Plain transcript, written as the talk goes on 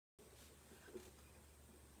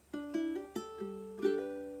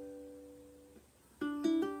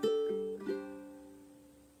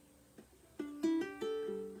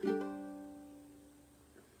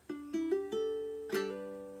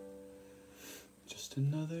Just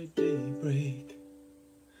another daybreak,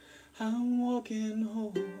 I'm walking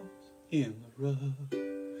home in the rough.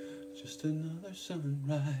 Just another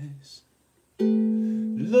sunrise,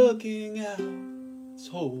 looking out, it's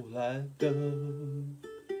whole like dove.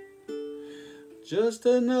 Just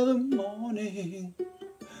another morning,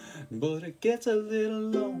 but it gets a little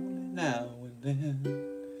lonely now and then.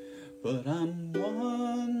 But I'm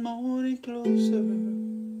one morning closer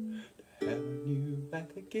to having you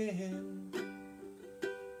back again.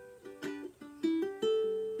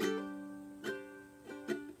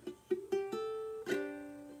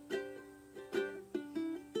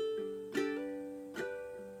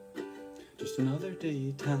 Just another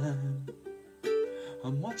daytime,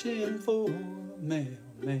 I'm watching for the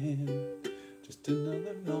mailman. Just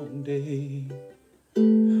another long day,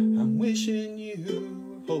 I'm wishing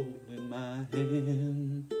you were holding my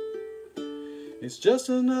hand. It's just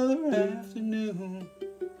another afternoon,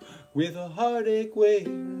 with a heartache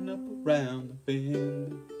waiting up around the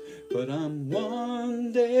bend. But I'm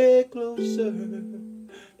one day closer to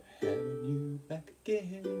having you back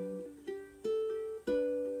again.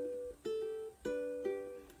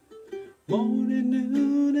 Morning,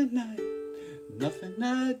 noon, and night, nothing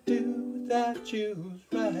I do without you's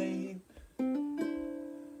right.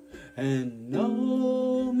 And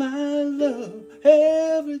all my love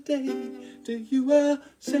every day to you I'll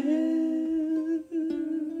send.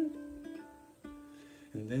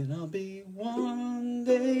 And then I'll be one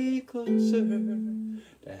day closer to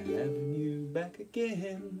having you back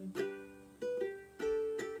again.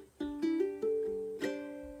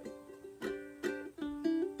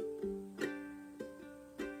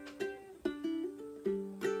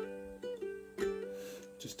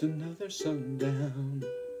 Just another sundown,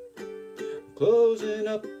 I'm closing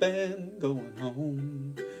up and going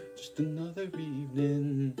home. Just another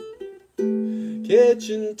evening,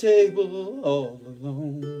 kitchen table all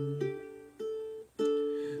alone.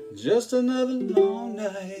 Just another long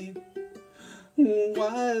night,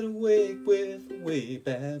 wide awake with way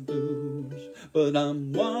bad blues. But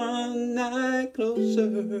I'm one night closer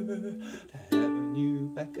to having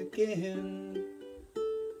you back again.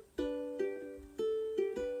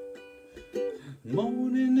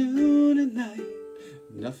 Morning, noon, and night,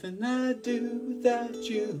 nothing I do without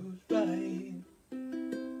you's right.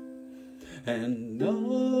 And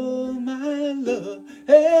all my love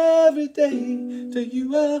every day to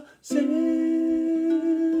you I'll send.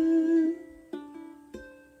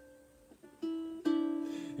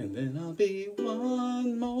 And then I'll be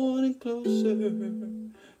one morning closer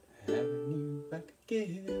to having you back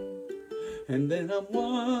again. And then I'm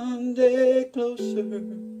one day closer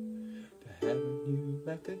having you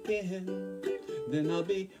back again. Then I'll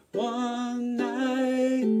be one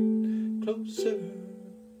night closer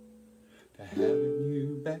to having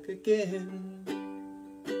you back again.